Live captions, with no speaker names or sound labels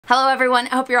Hello everyone,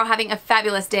 I hope you're all having a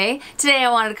fabulous day. Today I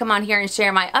wanted to come on here and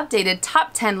share my updated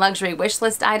top 10 luxury wish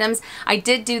list items. I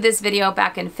did do this video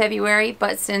back in February,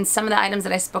 but since some of the items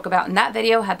that I spoke about in that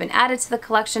video have been added to the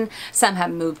collection, some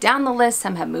have moved down the list,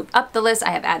 some have moved up the list,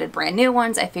 I have added brand new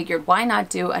ones, I figured why not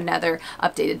do another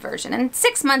updated version. And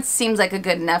 6 months seems like a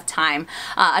good enough time,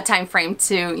 a time frame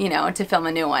to, to film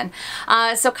a new one.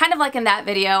 So kind of like in that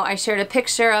video, I shared a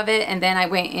picture of it and then I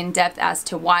went in depth as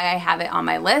to why I have it on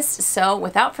my list. So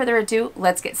without further ado,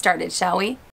 let's get started, shall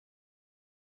we?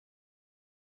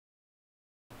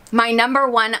 My number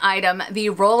one item, the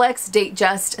Rolex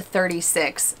Datejust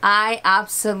 36. I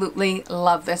absolutely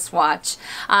love this watch.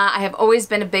 I have always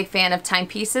been a big fan of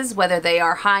timepieces, whether they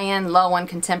are high-end, low-end,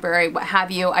 contemporary, what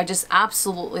have you. I just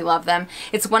absolutely love them.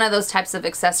 It's one of those types of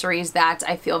accessories that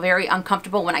I feel very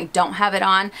uncomfortable when I don't have it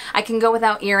on. I can go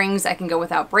without earrings, I can go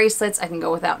without bracelets, I can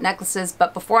go without necklaces,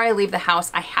 but before I leave the house,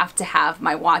 I have to have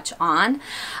my watch on.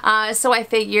 So I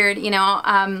figured,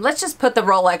 let's just put the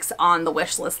Rolex on the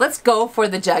wish list. Let's go for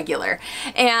the jugular.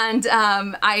 And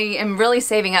I am really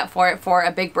saving up for it for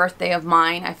a big birthday of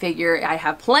mine. I figure I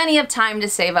have plenty of time to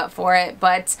save up for it,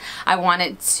 but I want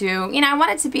it to, I want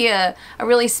it to be a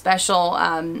really special,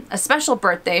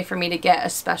 birthday for me to get a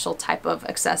special type of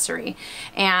accessory.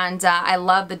 And I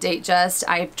love the Datejust.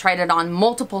 I've tried it on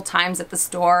multiple times at the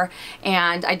store,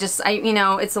 and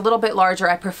it's a little bit larger.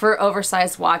 I prefer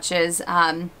oversized watches.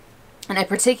 And I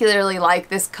particularly like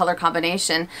this color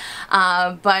combination,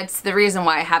 but the reason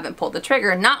why I haven't pulled the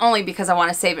trigger, not only because I want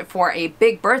to save it for a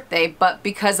big birthday, but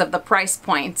because of the price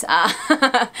point.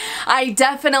 I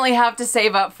definitely have to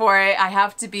save up for it. I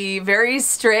have to be very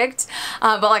strict,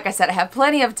 but like I said, I have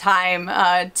plenty of time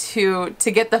to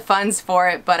get the funds for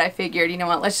it, but I figured, you know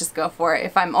what, let's just go for it.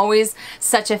 If I'm always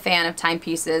such a fan of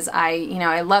timepieces,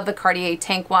 I love the Cartier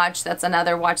tank watch. That's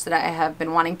another watch that I have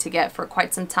been wanting to get for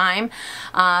quite some time,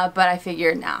 but I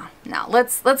figured, no,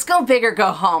 let's go big or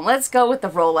go home. Let's go with the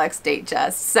Rolex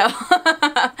Datejust. So,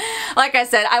 like I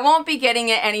said, I won't be getting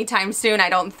it anytime soon, I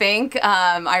don't think.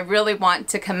 I really want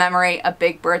to commemorate a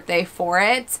big birthday for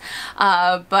it,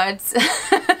 but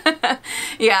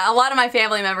yeah, a lot of my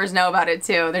family members know about it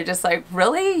too. They're just like,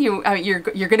 really? You're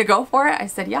gonna go for it? I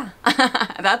said, yeah.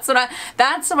 that's what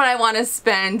I want to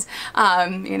spend,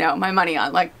 my money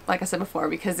on. Like I said before,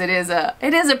 because it is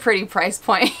a pretty price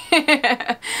point.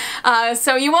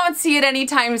 So you won't see it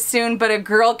anytime soon, but a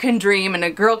girl can dream and a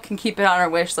girl can keep it on her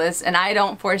wish list, and I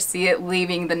don't foresee it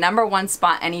leaving the #1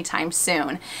 spot anytime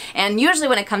soon. And usually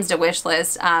when it comes to wish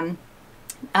lists,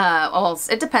 well,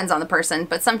 it depends on the person,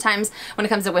 but sometimes when it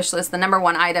comes to wish list, the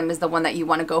 #1 item is the one that you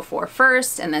want to go for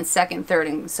first, and then second, third,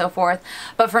 and so forth.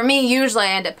 But for me, usually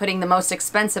I end up putting the most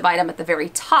expensive item at the very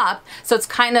top, so it's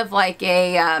kind of like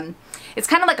a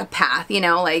path,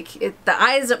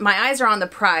 my eyes are on the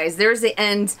prize. There's the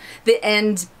end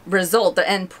result, the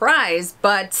end prize,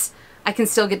 but I can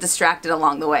still get distracted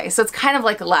along the way. So it's kind of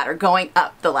like a ladder, going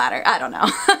up the ladder. I don't know.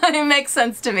 It makes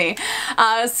sense to me.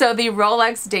 So the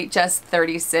Rolex Datejust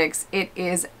 36, it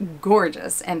is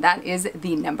gorgeous, and that is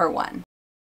the #1.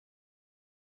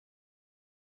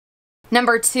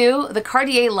 Number 2, the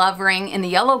Cartier Love Ring in the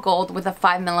yellow gold with a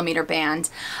 5mm band.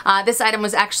 This item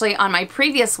was actually on my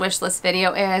previous wish list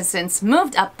video. It has since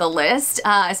moved up the list,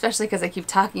 especially because I keep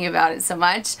talking about it so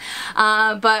much.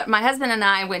 But my husband and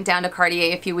I went down to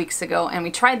Cartier a few weeks ago and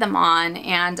we tried them on,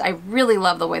 and I really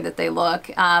love the way that they look.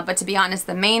 But to be honest,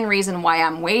 the main reason why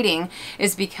I'm waiting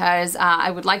is because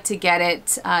I would like to get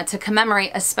it to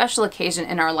commemorate a special occasion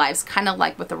in our lives, kind of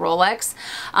like with the Rolex.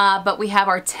 But we have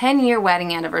our 10-year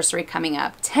wedding anniversary coming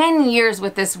up. 10 years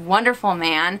with this wonderful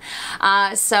man.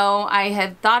 So I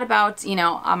had thought about,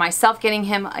 myself getting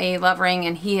him a love ring,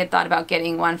 and he had thought about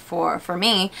getting one for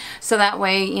me. So that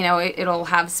way, it'll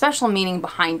have special meaning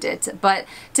behind it. But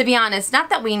to be honest, not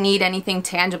that we need anything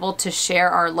tangible to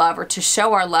share our love or to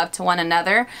show our love to one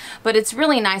another, but it's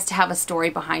really nice to have a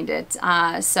story behind it.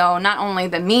 So not only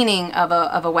the meaning of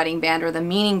a wedding band or the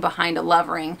meaning behind a love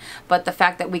ring, but the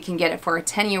fact that we can get it for a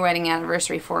 10-year wedding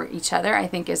anniversary for each other, I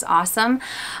think is awesome.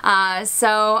 I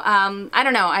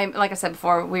don't know. Like I said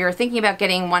before, we were thinking about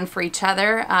getting one for each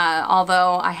other,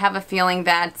 although I have a feeling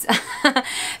that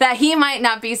that he might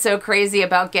not be so crazy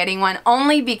about getting one,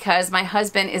 only because my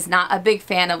husband is not a big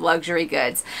fan of luxury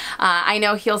goods. I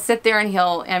know he'll sit there and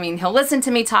he'll listen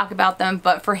to me talk about them,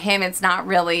 but for him it's not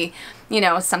really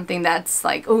something that's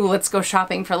like, ooh, let's go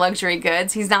shopping for luxury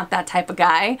goods. He's not that type of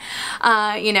guy,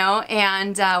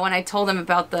 and when I told him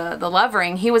about the love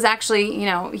ring, he was actually,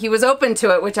 he was open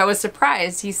to it, which I was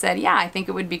surprised. He said, yeah, I think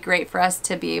it would be great for us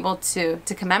to be able to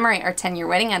commemorate our 10-year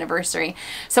wedding anniversary.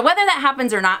 So whether that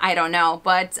happens or not, I don't know,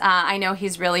 but I know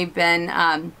he's really been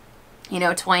you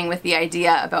know, toying with the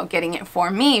idea about getting it for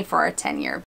me for a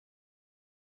 10-year.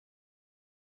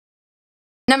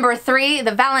 Number 3,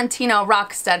 the Valentino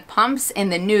Rock Stud Pumps in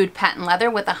the nude patent leather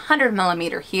with a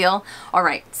 100mm heel. All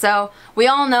right, so we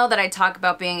all know that I talk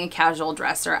about being a casual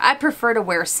dresser. I prefer to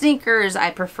wear sneakers.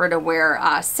 I prefer to wear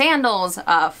sandals,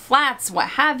 flats, what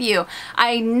have you.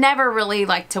 I never really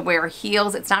like to wear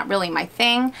heels. It's not really my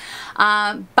thing.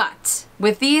 But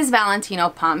with these Valentino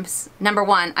pumps, number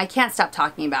 1, I can't stop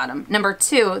talking about them. Number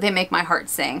 2, they make my heart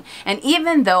sing. And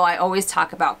even though I always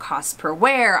talk about cost per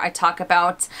wear, I talk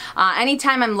about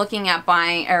anytime I'm looking at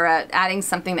buying or adding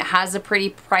something that has a pretty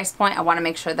price point, I want to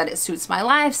make sure that it suits my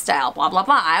lifestyle, blah, blah,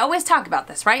 blah. I always talk about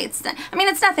this, right? It's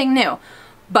nothing new.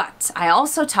 But I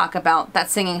also talk about that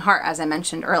singing heart, as I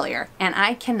mentioned earlier, and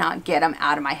I cannot get them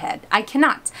out of my head. I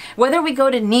cannot. Whether we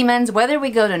go to Neiman's, whether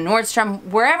we go to Nordstrom,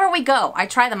 wherever we go, I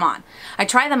try them on. I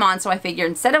try them on, so I figure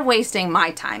instead of wasting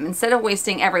my time, instead of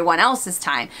wasting everyone else's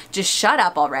time, just shut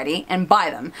up already and buy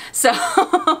them. So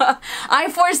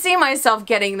I foresee myself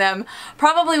getting them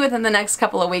probably within the next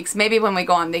couple of weeks, maybe when we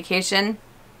go on vacation.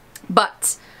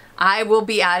 But I will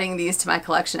be adding these to my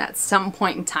collection at some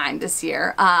point in time this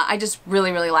year. I just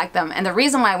really, really like them. And the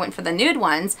reason why I went for the nude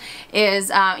ones is,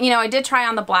 you know, I did try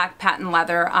on the black patent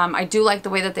leather. I do like the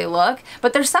way that they look,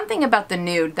 but there's something about the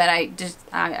nude that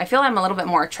I feel I'm a little bit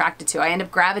more attracted to. I end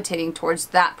up gravitating towards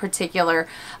that particular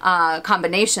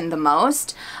combination the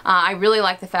most. I really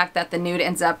like the fact that the nude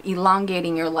ends up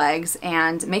elongating your legs,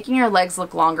 and making your legs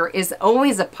look longer is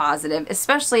always a positive,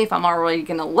 especially if I'm already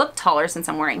gonna look taller since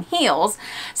I'm wearing heels.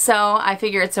 So I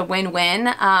figure it's a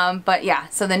win-win. But yeah,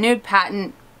 so the nude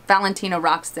patent Valentino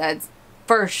Rock Studs,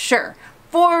 for sure.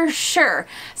 For sure.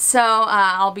 So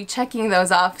I'll be checking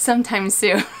those off sometime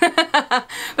soon.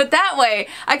 But that way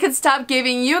I could stop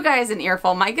giving you guys an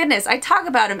earful. My goodness, I talk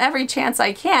about them every chance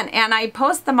I can, and I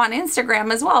post them on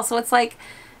Instagram as well. So it's like,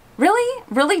 really?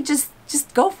 Really? Just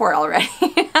go for it already.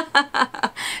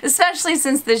 Especially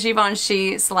since the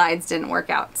Givenchy slides didn't work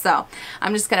out. So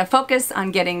I'm just going to focus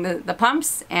on getting the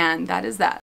pumps, and that is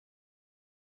that.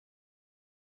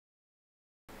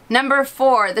 Number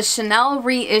 4, the Chanel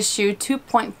Reissue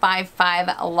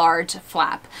 2.55 large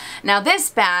flap. Now this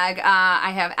bag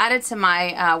I have added to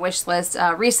my wish list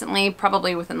recently,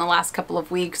 probably within the last couple of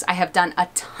weeks. I have done a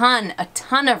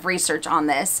ton of research on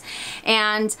this,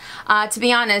 and to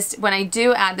be honest, when I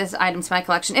do add this item to my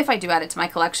collection, if I do add it to my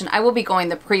collection, I will be going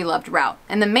the pre-loved route.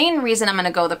 And the main reason I'm going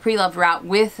to go the pre-loved route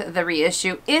with the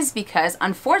reissue is because,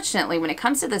 unfortunately, when it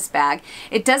comes to this bag,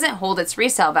 it doesn't hold its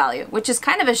resale value, which is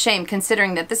kind of a shame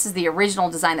considering that this is the original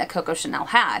design that Coco Chanel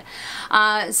had.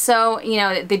 So, you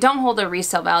know, they don't hold a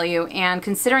resale value, and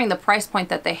considering the price point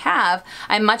that they have,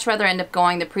 I'd much rather end up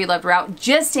going the pre-loved route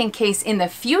just in case in the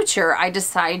future I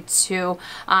decide to,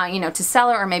 you know, to sell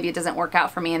it, or maybe it doesn't work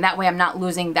out for me, and that way I'm not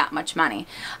losing that much money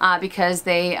because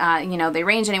they, you know, they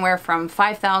range anywhere from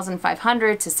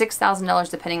 $5,500 to $6,000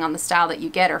 depending on the style that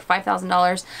you get, or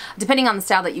 $5,000 depending on the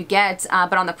style that you get.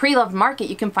 But on the pre-loved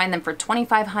market, you can find them for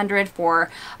 $2,500,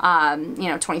 for you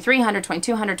know, $2,300,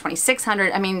 $2,200,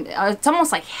 $2,600. I mean, it's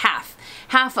almost like half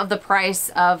of the price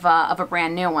of a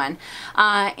brand new one.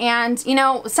 And you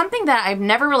know, something that I've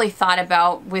never really thought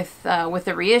about with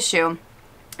the reissue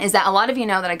is that a lot of you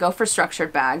know that I go for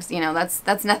structured bags. You know,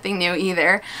 that's nothing new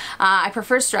either. I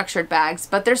prefer structured bags,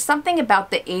 but there's something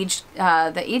about the aged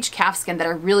calfskin that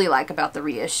I really like about the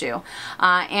reissue.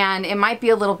 And it might be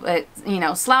a little bit, you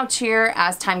know, slouchier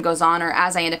as time goes on, or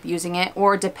as I end up using it,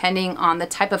 or depending on the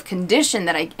type of condition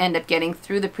that I end up getting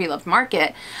through the pre-loved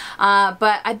market.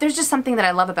 But there's just something that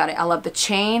I love about it. I love the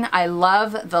chain. I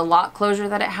love the lock closure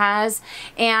that it has.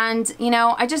 And, you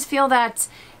know, I just feel that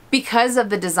because of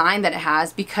the design that it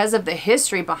has, because of the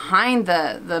history behind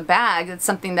the bag, it's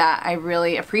something that I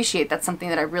really appreciate. That's something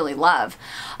that I really love.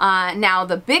 Now,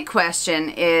 the big question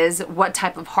is what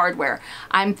type of hardware.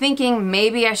 I'm thinking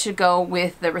maybe I should go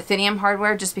with the ruthenium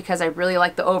hardware just because I really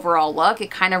like the overall look. It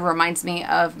kind of reminds me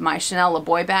of my Chanel Le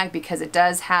Boy bag because it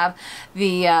does have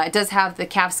the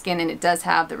calfskin, and it does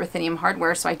have the ruthenium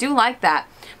hardware, so I do like that.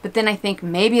 But then I think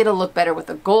maybe it'll look better with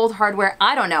the gold hardware.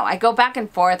 I don't know. I go back and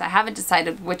forth. I haven't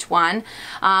decided which one,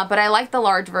 but I like the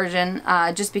large version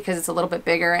just because it's a little bit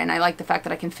bigger, and I like the fact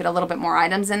that I can fit a little bit more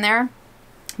items in there.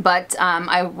 But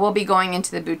I will be going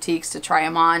into the boutiques to try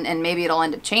them on, and maybe it'll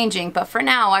end up changing. But for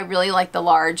now, I really like the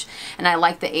large, and I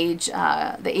like the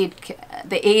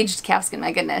the aged calfskin,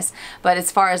 my goodness. But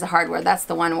as far as the hardware, that's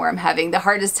the one where I'm having the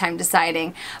hardest time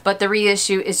deciding. But the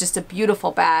reissue is just a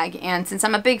beautiful bag. And since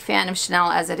I'm a big fan of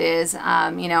Chanel as it is,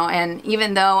 you know, and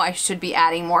even though I should be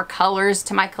adding more colors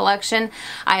to my collection,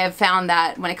 I have found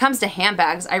that when it comes to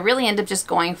handbags, I really end up just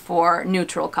going for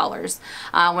neutral colors.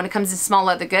 When it comes to small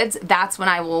leather goods, that's when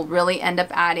I will really end up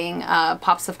adding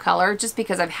pops of color, just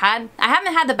because I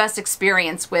haven't had the best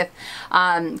experience with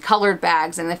colored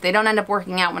bags, and if they don't end up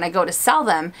working out when I go to sell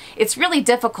them, it's really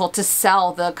difficult to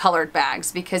sell the colored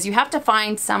bags because you have to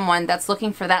find someone that's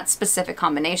looking for that specific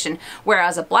combination,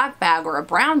 whereas a black bag or a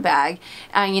brown bag,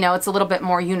 you know, it's a little bit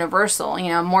more universal. You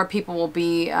know, more people will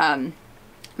be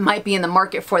might be in the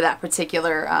market for that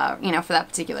particular, you know, for that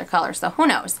particular color. So who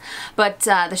knows? But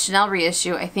the Chanel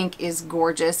reissue, I think, is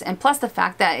gorgeous. And plus the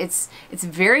fact that it's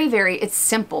very, it's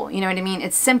simple. You know what I mean?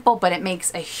 It's simple, but it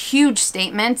makes a huge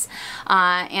statement.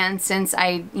 And since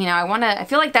I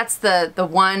feel like that's the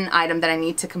one item that I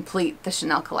need to complete the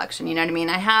Chanel collection. You know what I mean?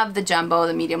 I have the jumbo,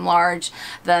 the medium large,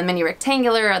 the mini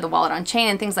rectangular, the wallet on chain,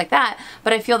 and things like that.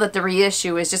 But I feel that the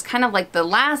reissue is just kind of like the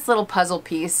last little puzzle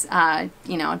piece,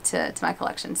 you know, to my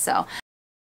collection. So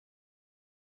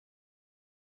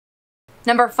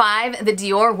number 5, the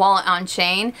Dior wallet on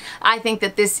chain. I think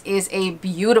that this is a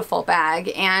beautiful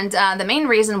bag, and the main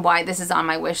reason why this is on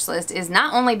my wish list is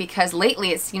not only because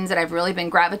lately it seems that I've really been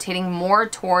gravitating more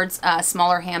towards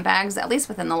smaller handbags, at least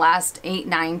within the last 8,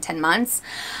 9, 10 months,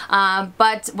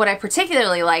 but what I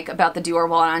particularly like about the Dior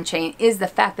wallet on chain is the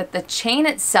fact that the chain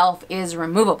itself is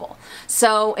removable.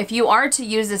 So if you are to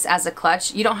use this as a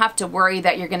clutch, you don't have to worry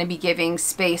that you're going to be giving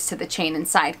space to the chain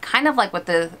inside, kind of like with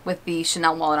the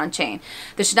Chanel wallet on chain.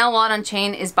 The Chanel wallet on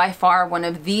chain is by far one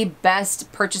of the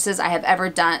best purchases I have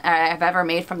ever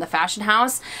made from the fashion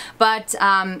house. But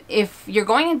if you're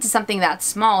going into something that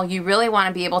small, you really want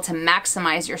to be able to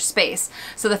maximize your space.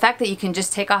 So the fact that you can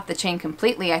just take off the chain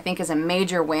completely, I think, is a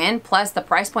major win. Plus the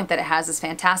price point that it has is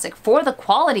fantastic for the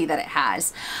quality that it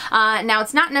has. Now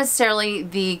it's not necessarily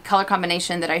the color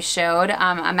combination that I showed.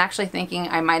 I'm actually thinking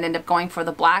I might end up going for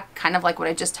the black, kind of like what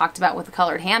I just talked about with the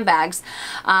colored handbags.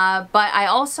 But I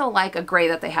also like a gray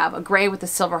that they have, a gray with the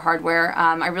silver hardware.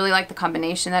 I really like the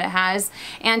combination that it has,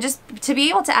 and just to be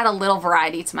able to add a little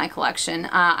variety to my collection.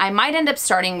 I might end up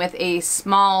starting with a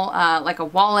small, like a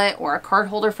wallet or a card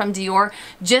holder from Dior,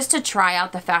 just to try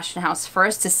out the fashion house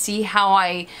first, to see how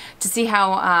it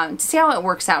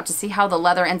works out, to see how the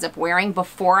leather ends up wearing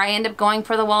before I end up going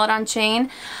for the wallet on chain.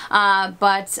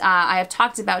 But I have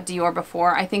talked about Dior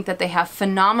before. I think that they have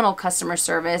phenomenal customer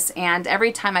service, and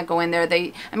every time I go in there,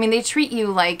 they treat you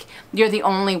like you're the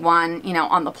only one, you know,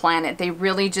 on the planet. They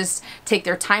really just take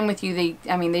their time with you.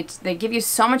 They give you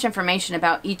so much information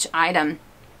about each item.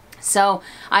 So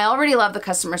I already love the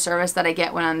customer service that I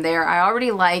get when I'm there. I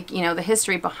already like, you know, the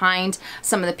history behind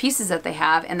some of the pieces that they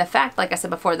have, and the fact, like I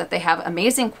said before, that they have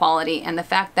amazing quality, and the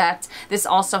fact that this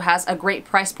also has a great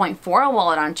price point for a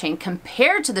wallet on chain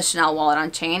compared to the Chanel wallet on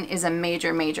chain is a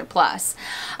major, major plus.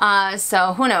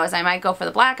 So who knows? I might go for the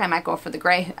black, I might go for the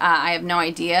gray. I have no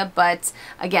idea, but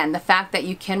again, the fact that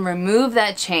you can remove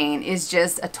that chain is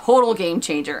just a total game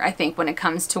changer, I think, when it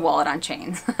comes to wallet on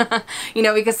chains. You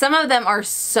know, because some of them are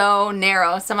so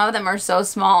narrow, some of them are so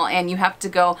small, and you have to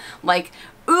go like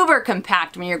uber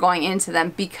compact when you're going into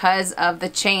them because of the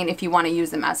chain if you want to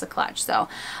use them as a clutch. So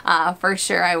for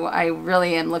sure, I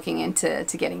really am looking into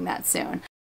getting that soon.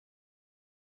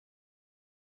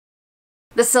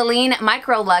 The Celine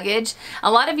micro luggage.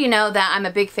 A lot of you know that I'm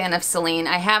a big fan of Celine.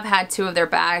 I have had 2 of their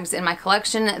bags in my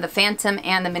collection, the Phantom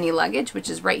and the mini luggage, which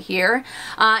is right here.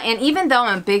 And even though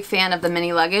I'm a big fan of the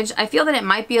mini luggage, I feel that it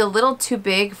might be a little too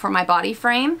big for my body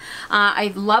frame.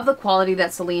 I love the quality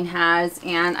that Celine has,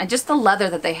 and just the leather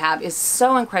that they have is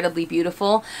so incredibly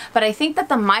beautiful. But I think that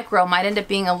the micro might end up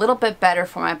being a little bit better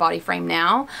for my body frame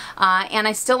now. And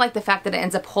I still like the fact that it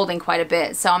ends up holding quite a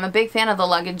bit. So I'm a big fan of the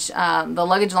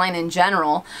luggage line in general.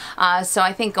 So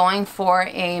I think going for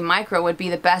a micro would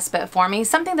be the best bet for me,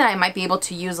 something that I might be able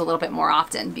to use a little bit more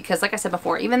often, because like I said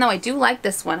before, even though I do like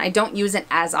this one, I don't use it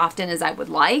as often as I would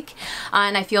like,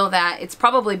 and I feel that it's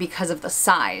probably because of the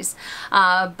size.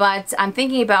 But I'm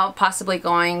thinking about possibly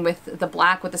going with the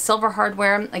black with the silver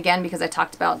hardware, again because I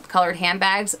talked about colored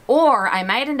handbags, or I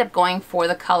might end up going for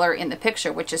the color in the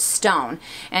picture, which is stone,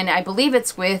 and I believe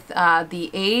it's with the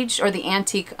aged or the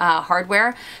antique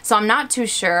hardware, so I'm not too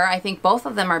sure. I think both both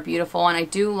of them are beautiful, and I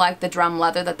do like the drum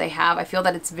leather that they have. I feel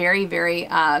that it's very, very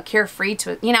carefree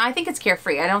to, you know, I think it's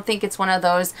carefree. I don't think it's one of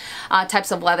those types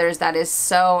of leathers that is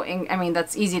so, I mean,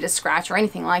 that's easy to scratch or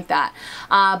anything like that.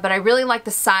 But I really like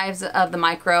the size of the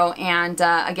micro, and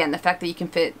again, the fact that you can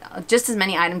fit just as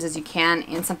many items as you can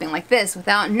in something like this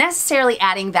without necessarily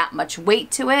adding that much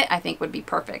weight to it, I think would be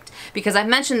perfect. Because I've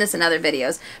mentioned this in other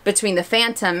videos, between the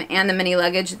Phantom and the mini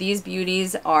luggage, these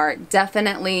beauties are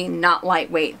definitely not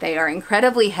lightweight. They are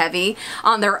incredibly heavy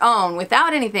on their own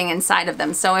without anything inside of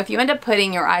them. So if you end up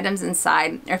putting your items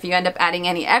inside, or if you end up adding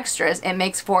any extras, it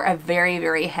makes for a very,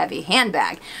 very heavy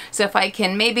handbag. So if I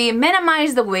can maybe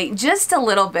minimize the weight just a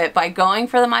little bit by going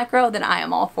for the micro, then I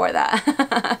am all for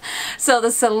that. So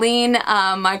the Celine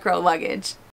micro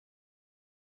luggage.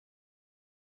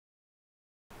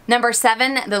 Number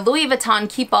 7, the Louis Vuitton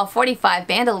Keepall 45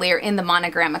 bandolier in the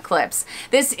monogram eclipse.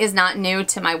 This is not new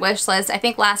to my wish list. I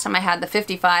think last time I had the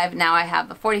 55, now I have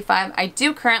the 45. I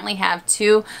do currently have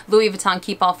 2 Louis Vuitton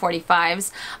Keepall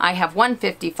 45s. I have one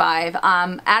 55.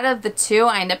 Out of the 2,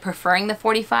 I end up preferring the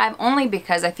 45 only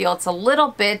because I feel it's a little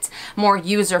bit more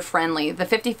user friendly. The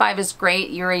 55 is great.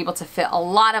 You're able to fit a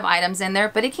lot of items in there,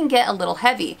 but it can get a little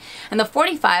heavy. And the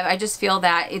 45, I just feel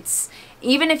that it's,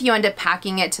 even if you end up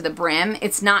packing it to the brim,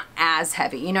 it's not as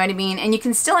heavy, you know what I mean? And you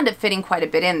can still end up fitting quite a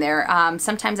bit in there.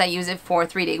 Sometimes I use it for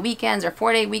 3-day weekends or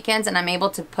 4-day weekends, and I'm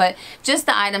able to put just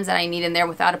the items that I need in there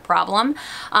without a problem.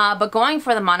 But going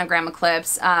for the monogram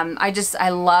eclipse, I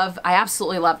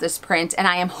absolutely love this print, and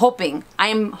I am hoping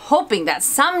that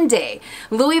someday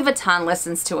Louis Vuitton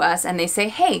listens to us and they say,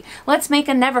 hey, let's make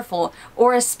a Neverfull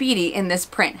or a Speedy in this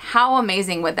print. How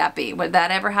amazing would that be? Would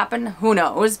that ever happen? Who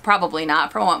knows? Probably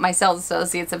not, from what my sales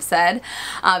associates have said,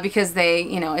 because they,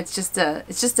 you know, it's just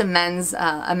a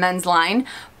men's line.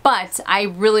 But I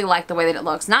really like the way that it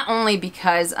looks, not only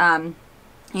because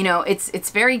you know, it's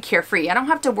very carefree. I don't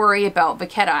have to worry about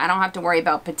vachetta. I don't have to worry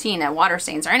about patina, water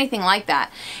stains, or anything like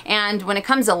that. And when it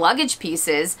comes to luggage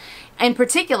pieces, in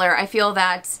particular, I feel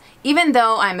that even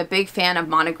though I'm a big fan of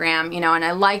monogram, you know, and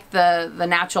I like the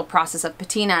natural process of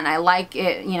patina, and I like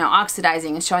it, you know,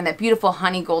 oxidizing and showing that beautiful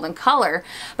honey golden color,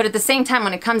 but at the same time,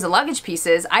 when it comes to luggage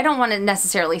pieces, I don't want to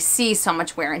necessarily see so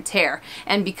much wear and tear.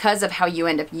 And because of how you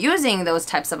end up using those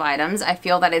types of items, I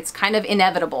feel that it's kind of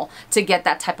inevitable to get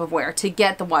that type of wear, to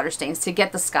get the water stains, to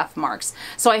get the scuff marks.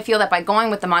 So I feel that by going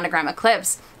with the monogram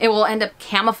eclipse, it will end up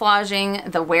camouflaging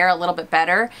the wear a little bit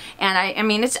better. And I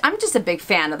mean, I'm just a big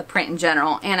fan of the print in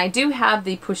general, and I do have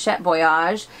the Pochette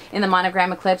Voyage in the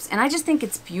monogram eclipse, and I just think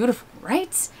it's beautiful,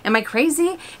 right? Am I crazy?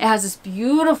 It has this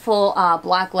beautiful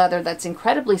black leather that's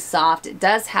incredibly soft. It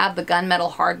does have the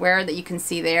gunmetal hardware that you can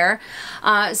see there.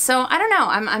 So I don't know,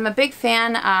 I'm a big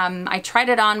fan. I tried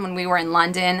it on when we were in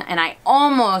London, and I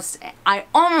almost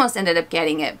ended up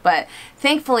getting it, but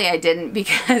thankfully I didn't,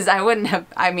 because I wouldn't have,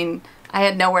 I mean, I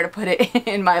had nowhere to put it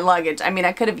in my luggage. I mean,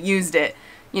 I could have used it,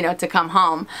 you know, to come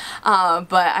home,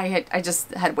 but I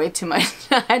just had way too much,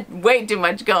 I had way too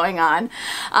much going on,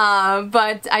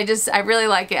 but I really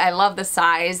like it. I love the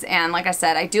size, and like I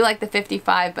said, I do like the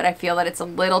 55, but I feel that it's a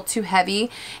little too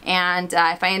heavy, and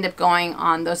if I end up going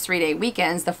on those 3-day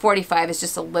weekends, the 45 is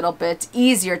just a little bit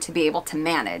easier to be able to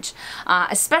manage,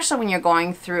 especially when you're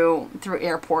going through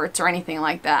airports or anything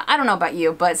like that. I don't know about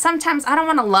you, but sometimes I don't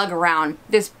want to lug around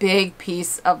this big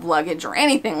piece of luggage or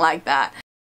anything like that.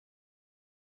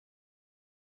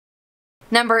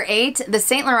 Number 8, the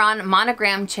Saint Laurent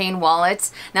monogram chain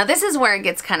wallets. Now this is where it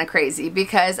gets kind of crazy,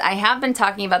 because I have been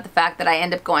talking about the fact that I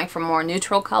end up going for more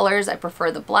neutral colors. I prefer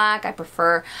the black. I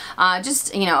prefer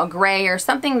just, you know, a gray or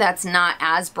something that's not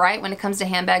as bright when it comes to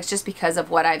handbags, just because of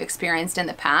what I've experienced in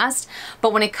the past.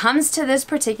 But when it comes to this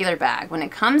particular bag, when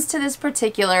it comes to this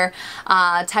particular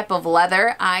type of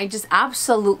leather, I just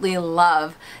absolutely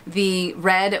love the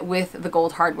red with the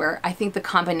gold hardware. I think the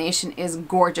combination is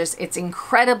gorgeous. It's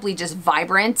incredibly just vibrant,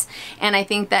 and I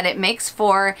think that it makes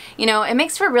for, you know, it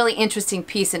makes for a really interesting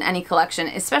piece in any collection,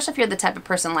 especially if you're the type of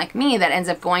person like me that ends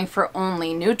up going for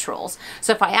only neutrals.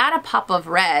 So if I add a pop of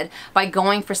red by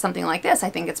going for something like this, I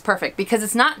think it's perfect, because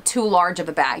it's not too large of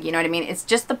a bag, you know what I mean? It's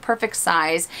just the perfect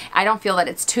size. I don't feel that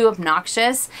it's too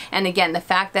obnoxious, and again, the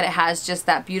fact that it has just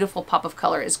that beautiful pop of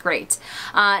color is great.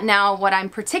 Now, what I'm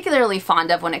particularly fond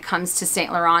of when it comes to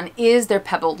Saint Laurent is their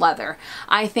pebbled leather.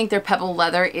 I think their pebbled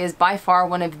leather is by far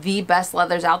one of the best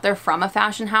leathers out there from a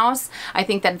fashion house. I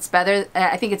think that it's better.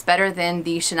 I think it's better than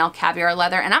the Chanel caviar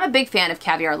leather, and I'm a big fan of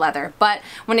caviar leather. But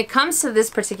when it comes to this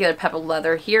particular pebbled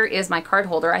leather, here is my card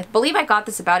holder. I believe I got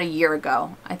this about a year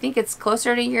ago. I think it's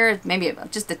closer to a year, maybe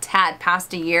just a tad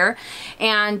past a year.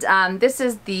 And this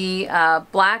is the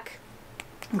black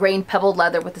grain pebbled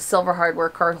leather with the silver hardware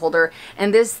card holder,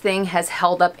 and this thing has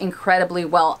held up incredibly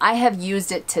well. I have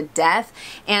used it to death,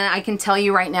 and I can tell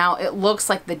you right now, it looks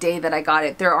like the day that I got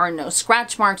it. There are no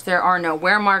scratch marks, there are no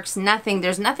wear marks, nothing.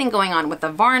 There's nothing going on with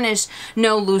the varnish,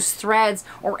 no loose threads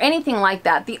or anything like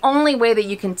that. The only way that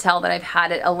you can tell that I've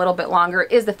had it a little bit longer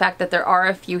is the fact that there are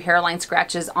a few hairline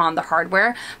scratches on the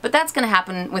hardware, but that's going to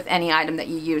happen with any item that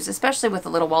you use, especially with a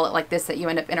little wallet like this that you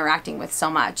end up interacting with so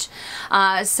much.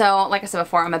 So like I said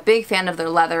before, I'm a big fan of their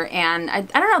leather, and I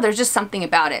don't know, there's just something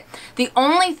about it. The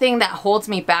only thing that holds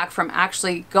me back from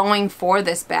actually going for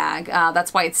this bag,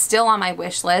 that's why it's still on my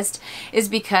wish list, is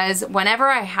because whenever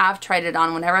I have tried it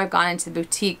on, whenever I've gone into the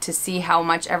boutique to see how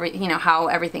much how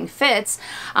everything fits,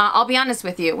 I'll be honest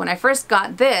with you, when I first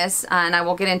got this, and I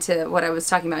will get into what I was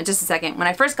talking about in just a second, when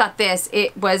I first got this,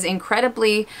 it was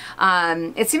incredibly,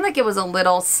 it seemed like it was a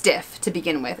little stiff to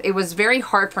begin with. It was very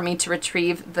hard for me to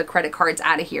retrieve the credit cards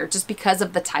out of here just because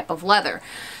of the type of leather.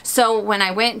 So when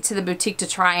I went to the boutique to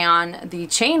try on the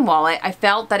chain wallet, I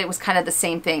felt that it was kind of the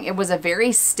same thing. It was a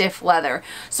very stiff leather.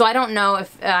 So I don't know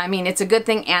if, I mean, it's a good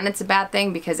thing and it's a bad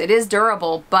thing because it is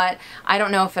durable, but I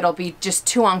don't know if it'll be just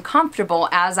too uncomfortable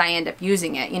as I end up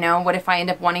using it. You know, what if I end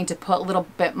up wanting to put a little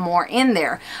bit more in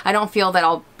there? I don't feel that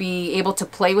I'll be able to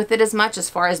play with it as much as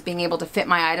far as being able to fit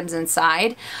my items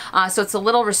inside. So it's a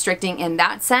little restricting in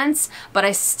that sense, but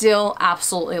I still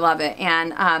absolutely love it.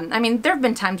 And I mean, there have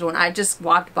been times when I just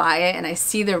walked by it and I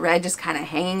see the red just kind of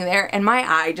hanging there and my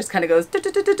eye just kind of goes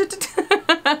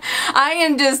I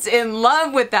am just in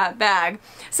love with that bag.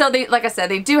 So they, like I said,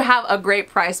 they do have a great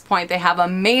price point. They have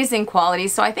amazing quality.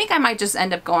 So I think I might just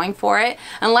end up going for it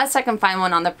unless I can find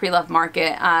one on the pre-loved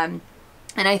market.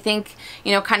 And I think,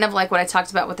 you know, kind of like what I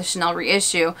talked about with the Chanel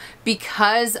reissue,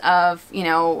 because of, you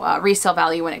know, resale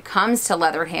value when it comes to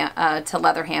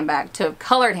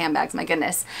colored handbags, my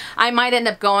goodness, I might end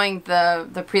up going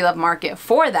the pre-loved market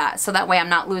for that. So that way I'm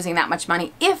not losing that much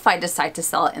money if I decide to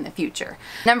sell it in the future.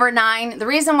 Number 9, the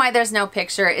reason why there's no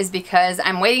picture is because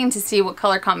I'm waiting to see what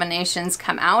color combinations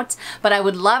come out, but I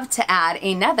would love to add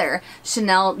another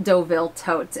Chanel Deauville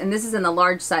tote. And this is in the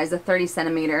large size, the 30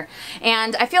 centimeter.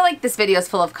 And I feel like this video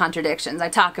full of contradictions. I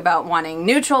talk about wanting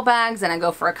neutral bags and I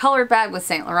go for a colored bag with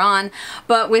Saint Laurent,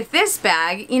 but with this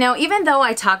bag, you know, even though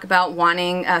I talk about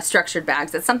wanting structured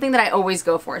bags, that's something that I always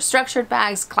go for. Structured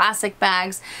bags, classic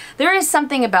bags. There is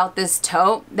something about this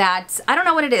tote that, I don't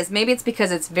know what it is. Maybe it's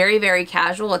because it's very, very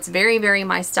casual. It's very, very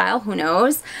my style. Who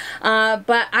knows?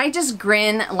 But I just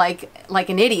grin like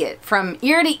an idiot from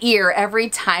ear to ear every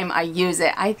time I use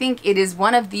it. I think it is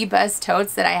one of the best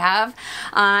totes that I have.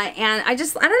 And I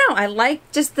don't know, I like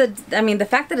just the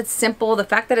fact that it's simple, the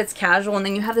fact that it's casual, and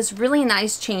then you have this really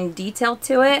nice chain detail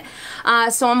to it.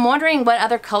 So I'm wondering what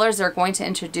other colors they're going to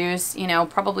introduce, you know,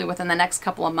 probably within the next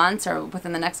couple of months or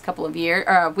within the next couple of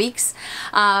weeks.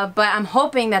 But I'm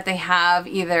hoping that they have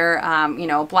either, you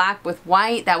know, black with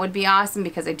white. That would be awesome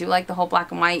because I do like the whole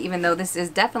black and white, even though this is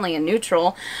definitely a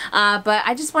neutral. But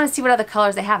I just want to see what other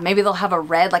colors they have. Maybe they'll have a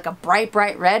red, like a bright,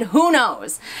 bright red. Who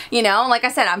knows? You know, like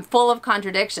I said, I'm full of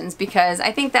contradictions because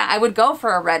I think that I would go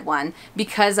for a red one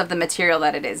because of the material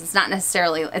that it is. It's not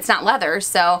necessarily, it's not leather,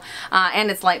 so and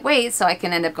it's lightweight, so I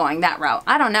can end up going that route.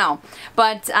 I don't know,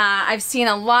 but I've seen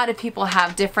a lot of people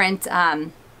have different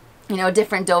you know,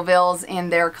 different Deauvilles in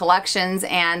their collections,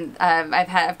 and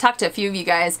I've talked to a few of you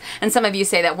guys, and some of you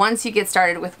say that once you get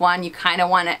started with one, you kind of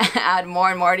want to add more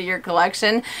and more to your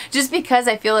collection, just because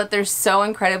I feel that they're so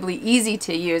incredibly easy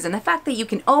to use, and the fact that you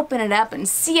can open it up and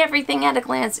see everything at a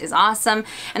glance is awesome.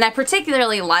 And I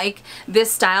particularly like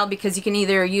this style because you can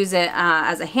either use it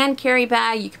as a hand carry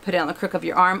bag, you can put it on the crook of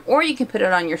your arm, or you can put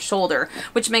it on your shoulder,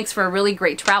 which makes for a really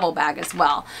great travel bag as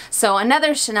well. So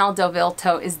another Chanel Deauville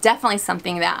tote is definitely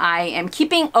something that I am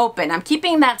keeping open. I'm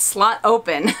keeping that slot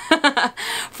open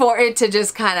for it to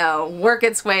just kind of work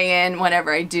its way in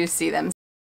whenever I do see them.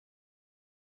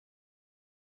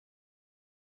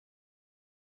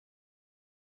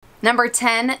 Number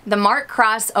 10, the Mark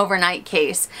Cross Overnight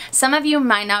Case. Some of you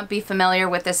might not be familiar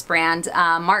with this brand.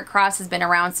 Mark Cross has been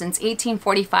around since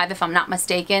 1845, if I'm not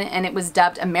mistaken, and it was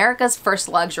dubbed America's first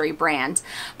luxury brand.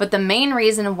 But the main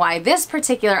reason why this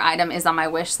particular item is on my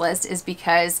wish list is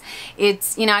because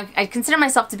it's, you know, I consider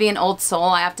myself to be an old soul.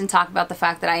 I often talk about the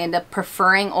fact that I end up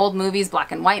preferring old movies,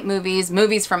 black and white movies,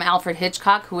 movies from Alfred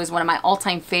Hitchcock, who is one of my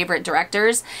all-time favorite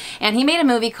directors. And he made a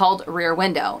movie called Rear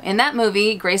Window. In that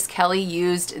movie, Grace Kelly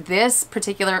used this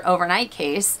particular overnight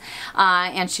case,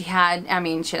 and she had, I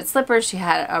mean, she had slippers, she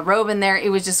had a robe in there. It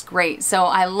was just great. So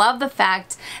I love the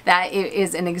fact that it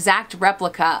is an exact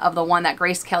replica of the one that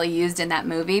Grace Kelly used in that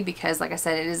movie, because like I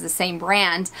said, it is the same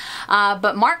brand.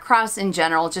 But Mark Cross in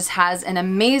general just has an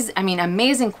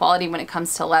amazing quality when it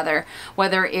comes to leather,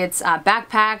 whether it's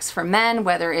backpacks for men,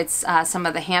 whether it's some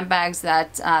of the handbags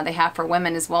that they have for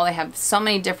women as well. They have so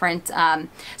many different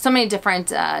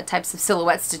types of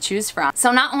silhouettes to choose from.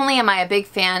 So not only am I a big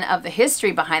fan of the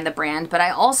history behind the brand, but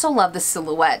I also love the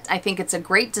silhouette. I think it's a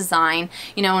great design,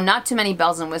 you know, not too many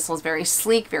bells and whistles, very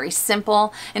sleek, very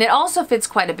simple, and it also fits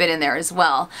quite a bit in there as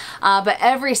well. But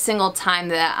every single time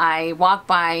that I walk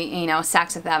by, you know,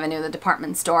 Saks Fifth Avenue, the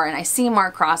department store, and I see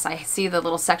Mark Cross, I see the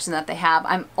little section that they have,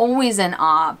 I'm always in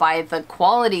awe by the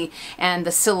quality and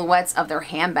the silhouettes of their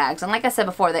handbags. And like I said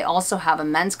before, they also have a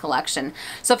men's collection.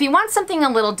 So if you want something a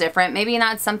little different, maybe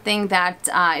not something that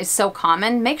is so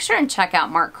common, make sure and check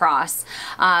out Mark Cross.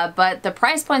 But the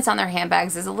price points on their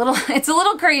handbags is it's a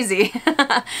little crazy.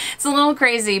 It's a little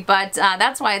crazy, but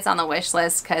that's why it's on the wish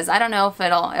list, because I don't know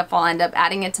if I'll end up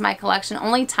adding it to my collection.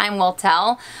 Only time will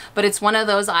tell, but it's one of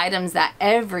those items that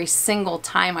every single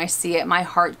time I see it, my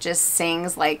heart just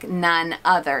sings like none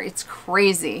other. It's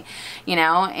crazy, you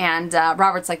know. And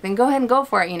Robert's like, then go ahead and go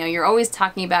for it. You know, you're always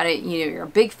talking about it. You know, you're a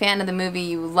big fan of the movie.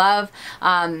 You love,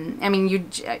 I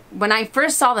mean, when I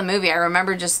first saw the movie, I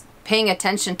remember just paying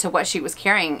attention to what she was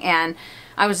carrying, and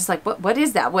I was just like, what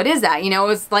is that? What is that? You know, it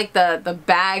was like the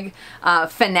bag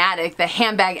fanatic, the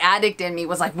handbag addict in me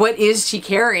was like, what is she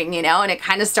carrying? You know, and it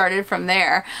kind of started from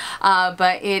there.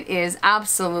 But it is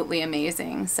absolutely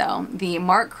amazing. So the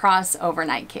Mark Cross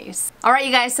overnight case. All right,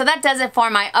 you guys, so that does it for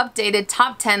my updated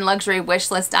top 10 luxury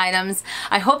wish list items.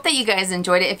 I hope that you guys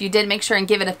enjoyed it. If you did, make sure and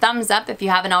give it a thumbs up. If you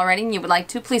haven't already and you would like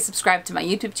to, please subscribe to my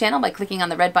YouTube channel by clicking on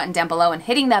the red button down below and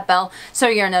hitting that bell so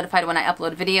you're notified when I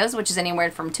upload videos, which is anywhere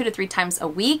from 2 to 3 times a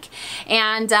week.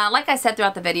 And like I said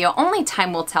throughout the video, only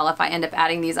time will tell if I end up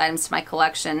adding these items to my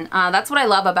collection. That's what I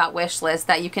love about Wishlist,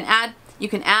 that you can add,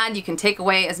 you can take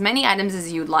away as many items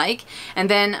as you'd like, and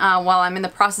then while I'm in the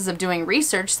process of doing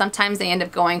research, sometimes they end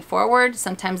up going forward,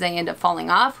 sometimes they end up falling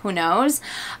off, who knows.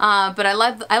 But I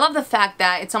love the fact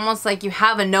that it's almost like you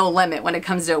have a no limit when it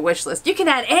comes to a wish list. You can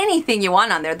add anything you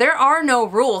want on there. There are no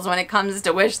rules when it comes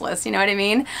to wish lists, you know what I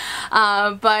mean?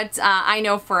 But I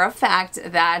know for a fact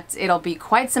that it'll be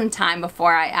quite some time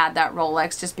before I add that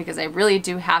Rolex, just because I really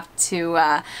do have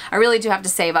to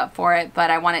save up for it. But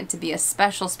I want it to be a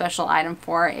special item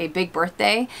for a big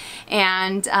birthday.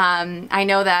 And I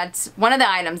know that one of the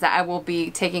items that I will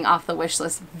be taking off the wish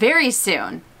list very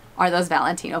soon are those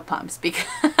Valentino pumps,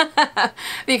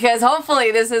 because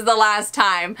hopefully this is the last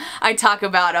time I talk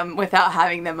about them without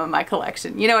having them in my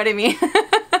collection. You know what I mean?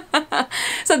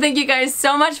 So thank you guys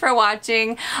so much for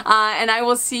watching, and I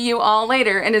will see you all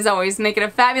later. And as always, make it a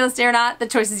fabulous day or not. The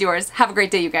choice is yours. Have a great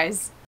day, you guys.